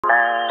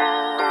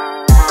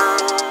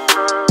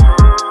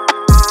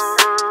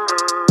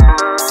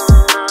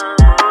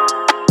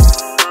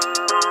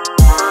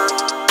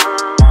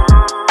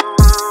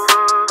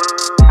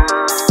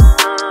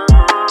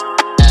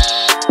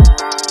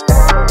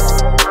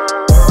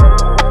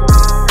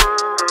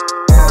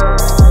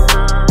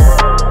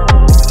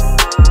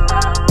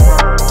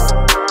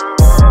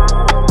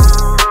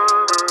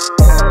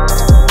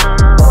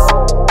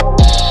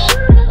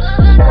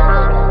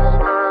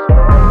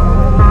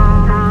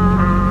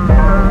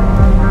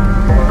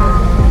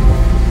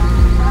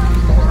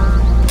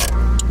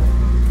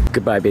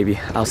Goodbye, baby.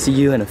 I'll see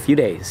you in a few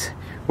days.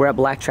 We're at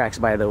Black Tracks,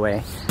 by the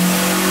way.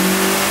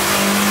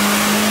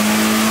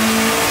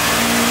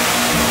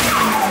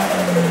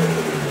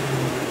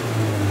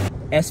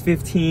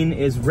 S15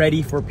 is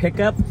ready for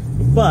pickup,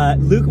 but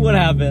look what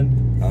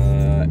happened.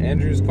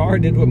 Andrew's car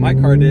did what my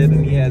car did,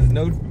 and he has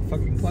no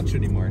fucking clutch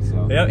anymore,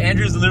 so. Yep,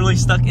 Andrew's literally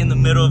stuck in the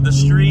middle of the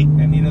street.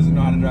 And he doesn't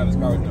know how to drive his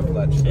car with no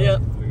clutch. So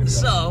yep.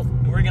 So,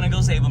 we're gonna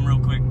go save him real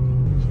quick.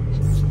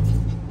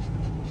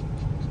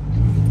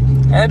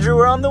 Andrew,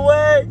 we're on the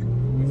way!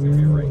 He's gonna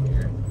be right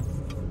here.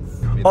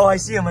 Oh, I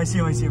see him, I see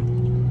him, I see him.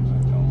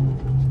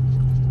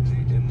 Is he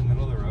in the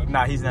middle of the road?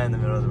 Nah, he's not in the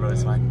middle of the road,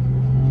 it's fine.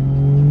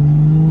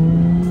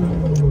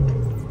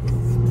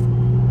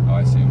 Oh,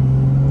 I see him.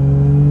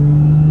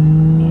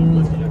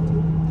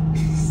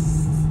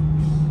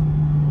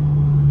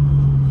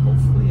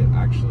 Hopefully it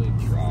actually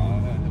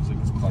drives, like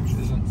his clutch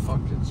isn't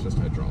fucked, it's just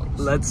hydraulics.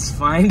 Let's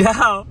find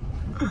out.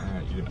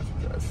 Alright, you're gonna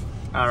have to drive.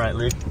 Alright,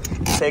 Luke.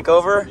 Take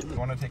over. You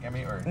wanna take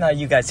Emmy or? No,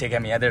 you guys take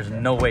Emmy. There's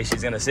no way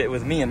she's gonna sit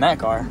with me in that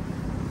car.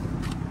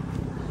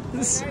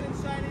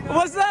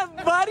 What's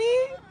up, buddy?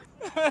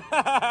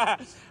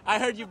 I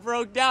heard you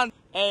broke down.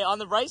 Hey, on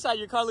the right side,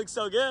 your car looks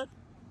so good.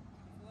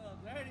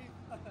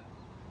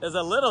 It's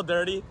a little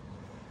dirty.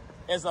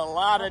 It's a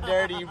lot of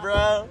dirty,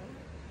 bro.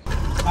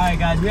 All right,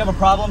 guys, we have a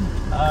problem.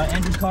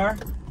 Andrew's car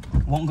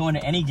won't go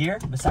into any gear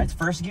besides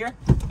first gear.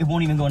 It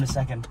won't even go into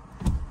second.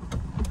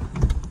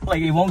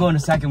 Like, it won't go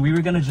into second. We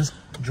were gonna just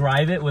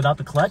drive it without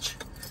the clutch.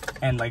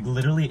 And like,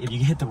 literally, if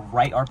you hit the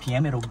right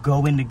RPM, it'll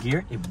go into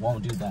gear. It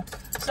won't do that.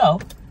 So,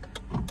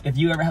 if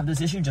you ever have this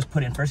issue, just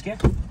put it in first gear.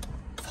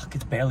 Fuck,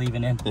 it's barely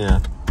even in.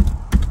 Yeah.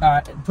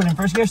 Put it in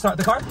first gear, start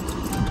the car.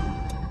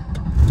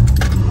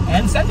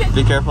 And send it.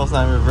 Be careful, it's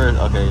not in reverse.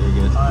 Okay, you're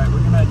good. All right, we're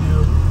gonna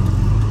do...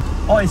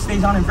 Oh, it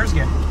stays on in first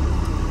gear.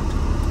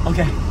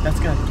 Okay, that's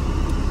good.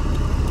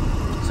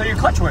 So your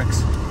clutch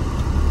works.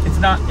 It's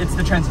not, it's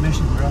the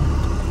transmission, bro.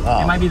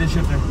 Oh. It might be the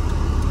shifter.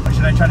 Or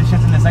should I try to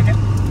shift in a second?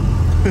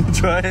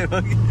 Try it,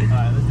 okay.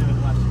 Alright, let's do it.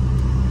 Watch.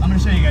 I'm gonna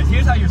show you guys.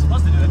 Here's how you're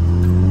supposed to do it.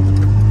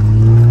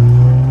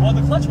 Well,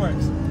 the clutch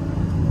works.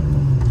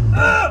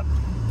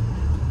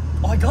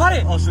 Oh, I got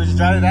it! Oh, should we just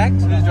drive it back?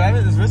 Should we just drive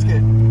it? Let's risk it.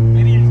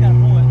 Maybe you just gotta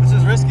pull it. Let's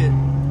just risk it.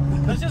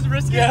 Let's just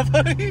risk it? Yeah,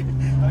 buddy.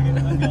 Okay,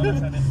 let's go. Let's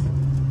send it.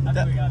 I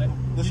think we got it.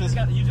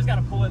 You just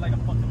gotta pull it like a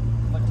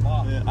fucking, like a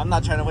ball. Yeah, I'm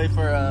not trying to wait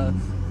for a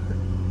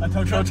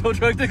tow truck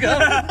to come. You're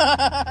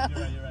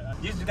right.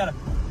 You just gotta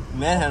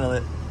manhandle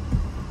it.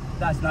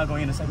 That's not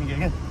going into second gear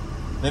again.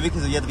 Maybe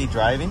because you have to be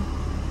driving.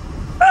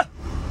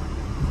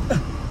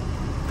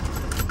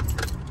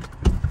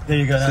 There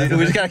you go. So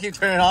we just gotta keep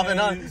turning it off and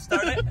on.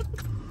 Start it.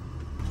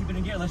 Keep it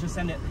in gear. Let's just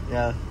send it.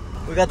 Yeah.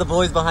 We got the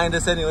boys behind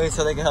us anyway,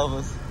 so they can help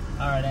us.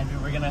 All right, Andrew.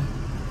 We're gonna.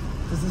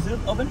 Does this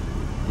open?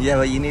 Yeah,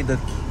 but you need the.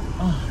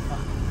 Oh,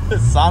 fuck.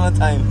 Sauna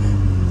time.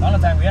 Sauna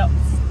time. We out.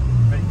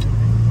 Ready? Let's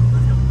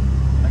go.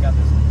 I got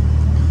this.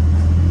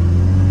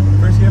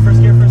 First gear.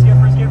 First gear. First gear.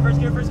 First gear. First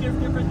gear. First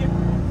gear. First gear.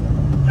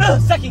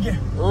 Second gear.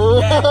 Ooh.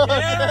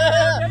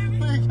 Yeah, baby.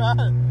 We got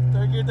it.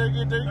 Third gear. Third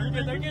gear. Third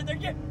gear. Third gear. Third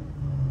gear.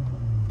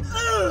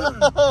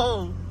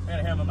 Oh. I got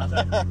a hammer on my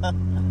side.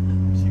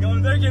 She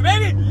going third gear,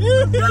 baby.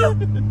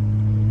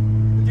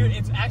 Dude,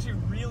 it's actually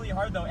really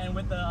hard though, and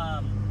with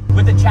the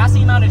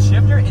chassis mounted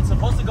shifter, it's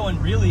supposed to go in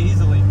really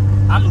easily.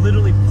 I'm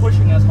literally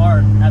pushing as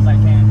hard as I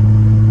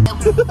can.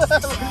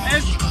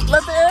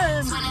 Let the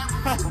air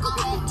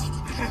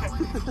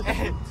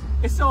in.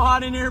 It's so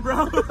hot in here,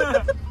 bro.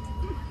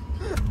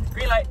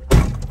 Green light.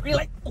 Green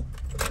light. Oh.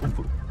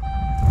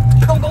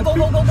 Go, go, go,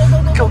 go, go, go,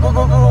 go, go, go,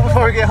 go, go,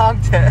 before we get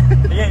honked at.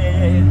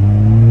 Yeah.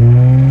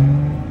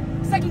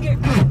 Second gear.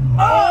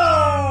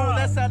 Oh,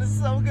 that sounded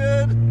so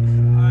good.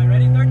 All right,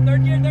 ready?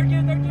 Third gear.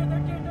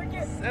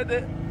 Send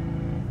it.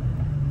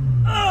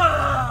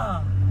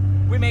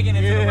 We're making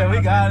it. Yeah,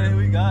 we got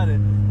it.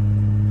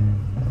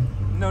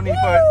 No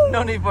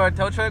need for a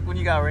tow truck when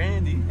you got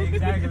Randy.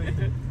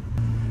 Exactly.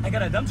 I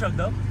got a dump truck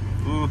though.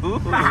 Ooh,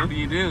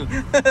 you do.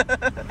 Oh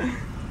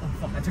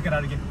fuck! I took it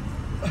out again.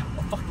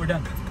 Oh fuck! We're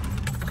done.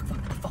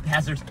 Fuck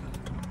hazards.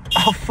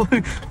 Oh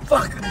fuck!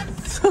 Fuck!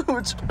 So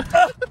much.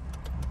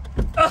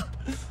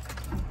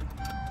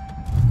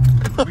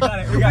 We got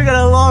it. We got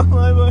a long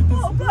line.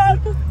 Oh god!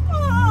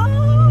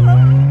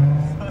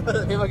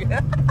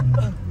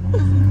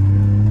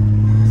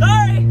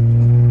 Sorry.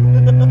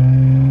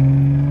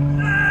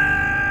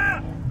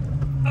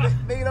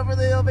 Make it up for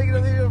the hill. Make it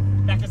up the hill.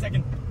 Back a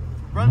second.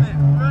 Run it.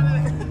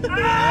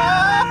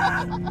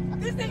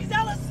 This thing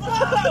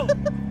Whoa!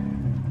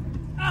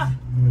 Ah.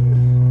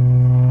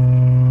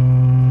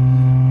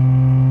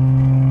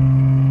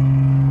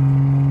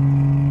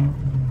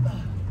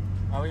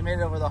 Oh, we made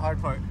it over the hard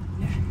part.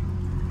 Yeah.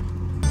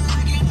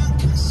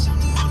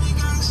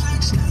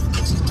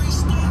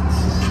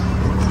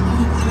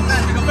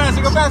 Go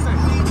faster, go faster.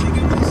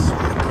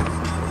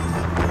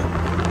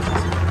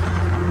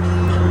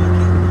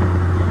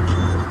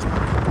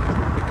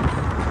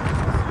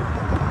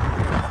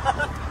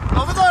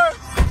 Over there.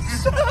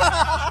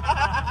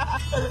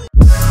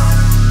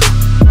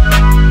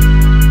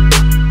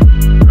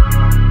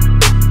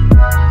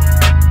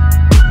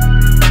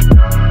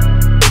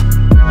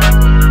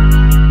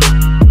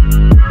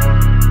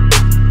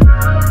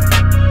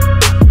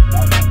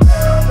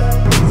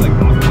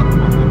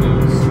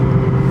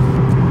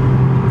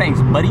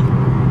 Buddy,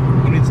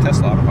 who needs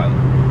Tesla autopilot?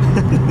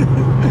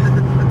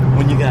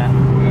 when you got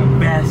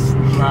best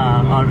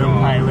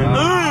autopilot.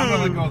 I'm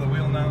gonna let go of the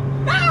wheel now.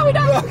 No, we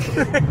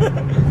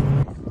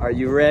don't. Are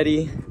you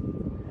ready?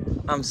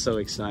 I'm so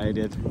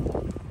excited.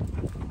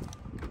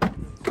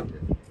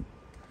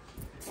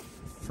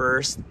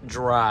 First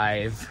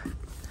drive.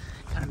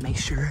 Gotta make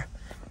sure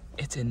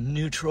it's in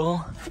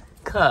neutral,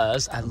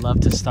 cause I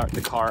love to start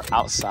the car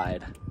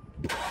outside.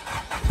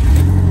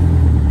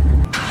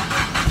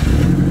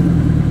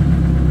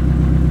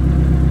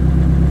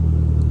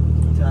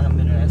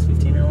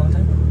 S15 in a long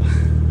time.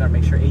 Gotta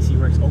make sure AC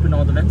works. Open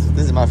all the vents.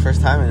 This is my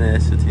first time in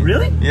an S15.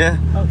 Really? Yeah.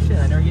 Oh shit,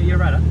 I never gave you a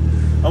ride, huh?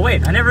 Oh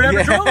wait, I never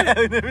ever drove it.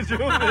 I never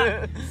drove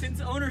it. Since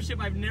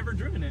ownership, I've never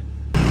driven it.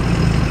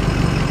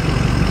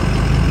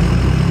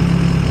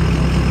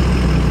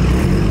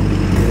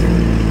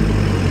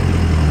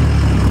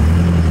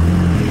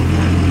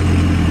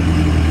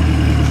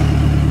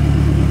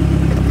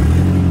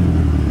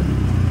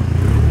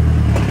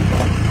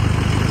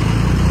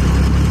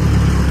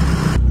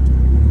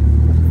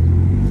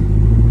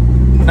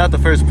 Not the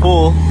first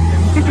pull.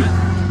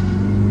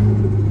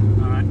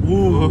 Alright.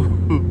 Ooh.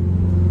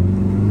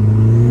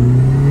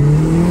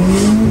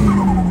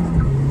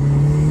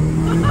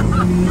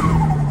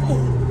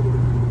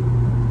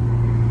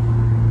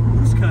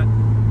 Boost cut.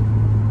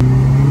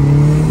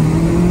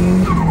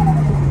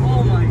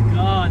 Oh my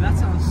god, that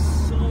sounds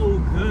so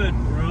good,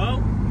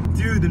 bro.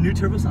 Dude, the new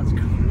turbo sounds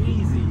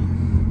crazy.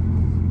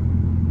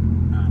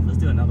 Alright, let's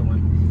do another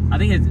one. I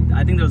think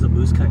there was a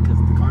boost cut because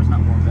the car's not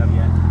warmed up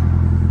yet.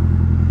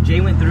 Jay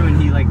went through and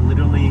he like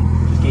literally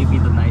just gave me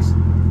the nice,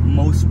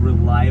 most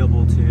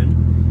reliable tune.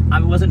 I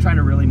wasn't trying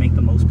to really make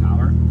the most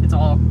power. It's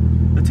all,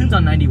 the tune's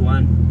on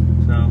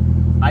 91, so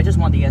I just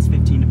want the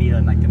S15 to be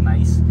like a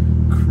nice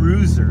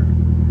cruiser.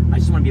 I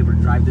just want to be able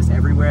to drive this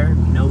everywhere,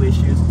 no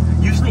issues.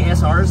 Usually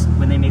SRs,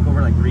 when they make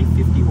over like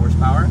 350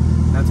 horsepower,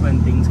 that's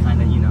when things kind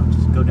of, you know,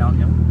 just go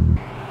downhill.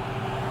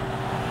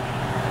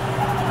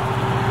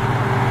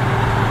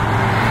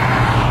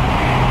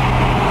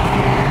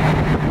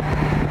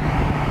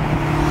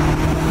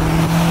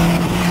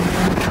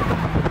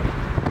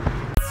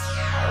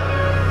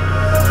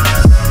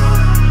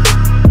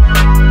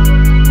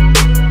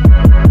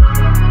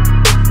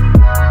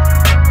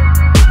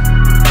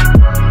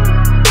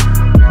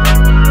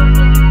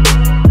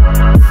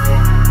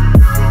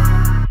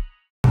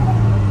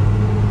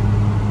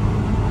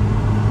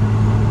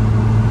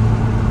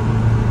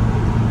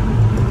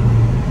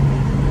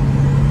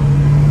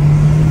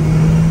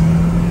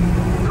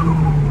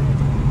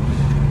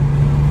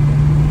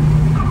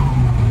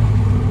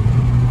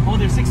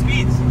 There's 6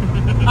 speeds.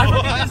 I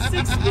forgot there's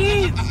 6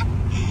 speeds.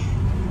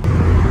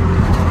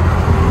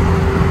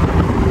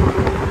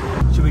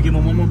 Should we give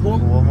him one more pull?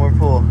 One more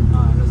pull.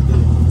 Alright, let's do it.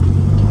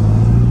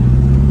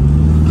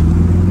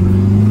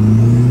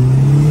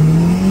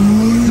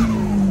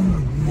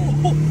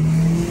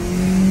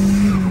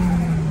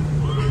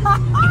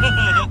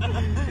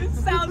 It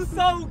sounds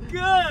so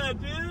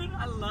good, dude.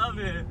 I love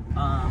it.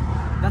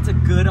 That's a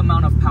good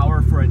amount of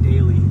power for a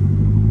daily.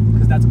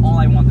 Because that's all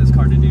I want this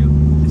car to do.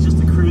 It's just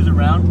to cruise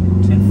around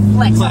and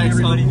flex on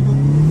everybody.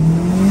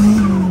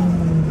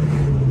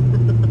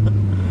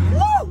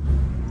 Woo!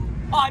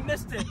 Oh, I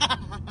missed it.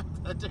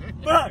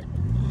 Fuck.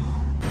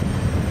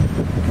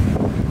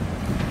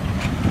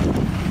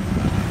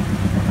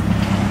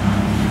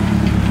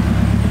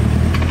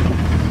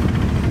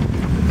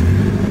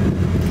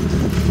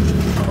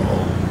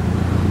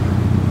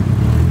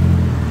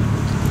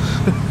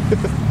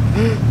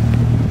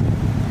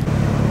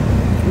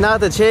 Not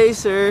the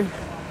chaser.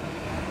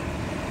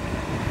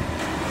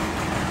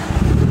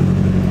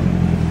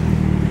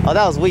 Oh,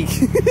 that was weak.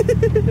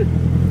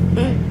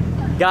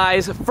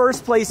 Guys,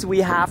 first place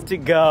we have to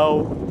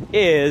go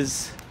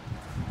is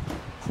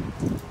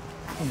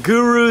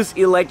Guru's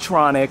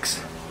Electronics.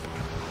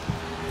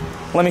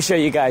 Let me show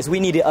you guys.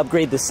 We need to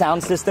upgrade the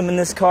sound system in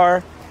this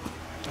car.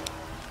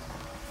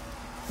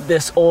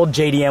 This old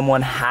JDM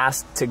one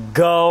has to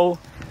go.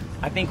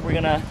 I think we're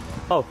gonna,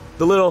 oh,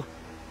 the little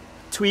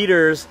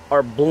tweeters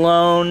are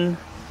blown,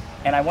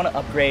 and I want to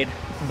upgrade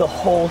the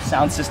whole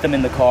sound system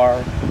in the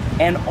car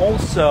and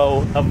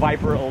also a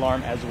Viper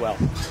alarm as well.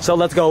 So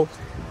let's go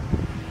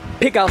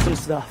pick out some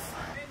stuff.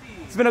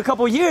 It's been a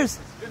couple years.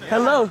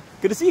 Hello.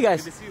 Good to see you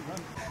guys. Good to see you,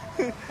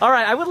 bro. All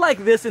right, I would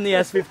like this in the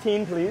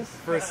S15, please.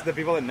 For the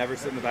people that never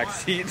sit in the back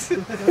seats.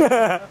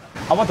 I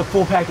want the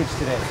full package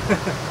today.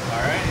 All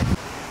right.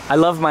 I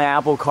love my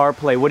Apple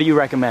CarPlay. What do you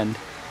recommend?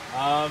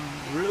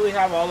 Really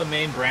have all the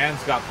main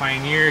brands. Got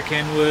Pioneer,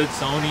 Kenwood,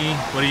 Sony.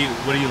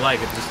 What do you like?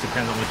 It just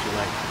depends on what you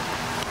like.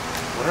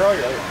 What are all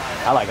your other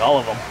ones? I like all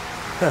of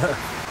them.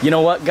 You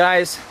know what,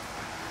 guys?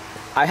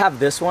 I have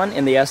this one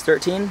in the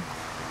S13.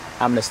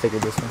 I'm gonna stick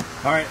with this one.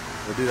 All right,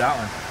 we'll do that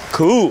one.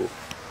 Cool.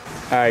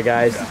 All right,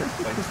 guys.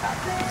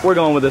 We're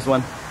going with this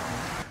one.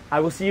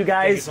 I will see you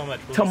guys so much.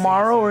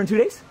 tomorrow or in 2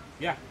 days.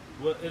 Yeah,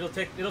 well, it'll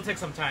take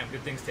some time.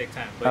 Good things take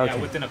time, but Okay.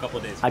 yeah, within a couple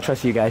of days. I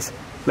trust you guys.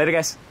 Later,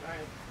 guys.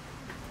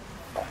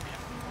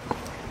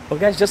 Well,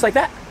 guys, just like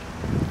that.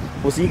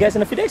 We'll see you guys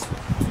in a few days.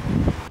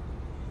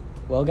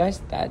 Well,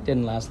 guys, that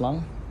didn't last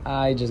long.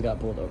 I just got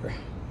pulled over.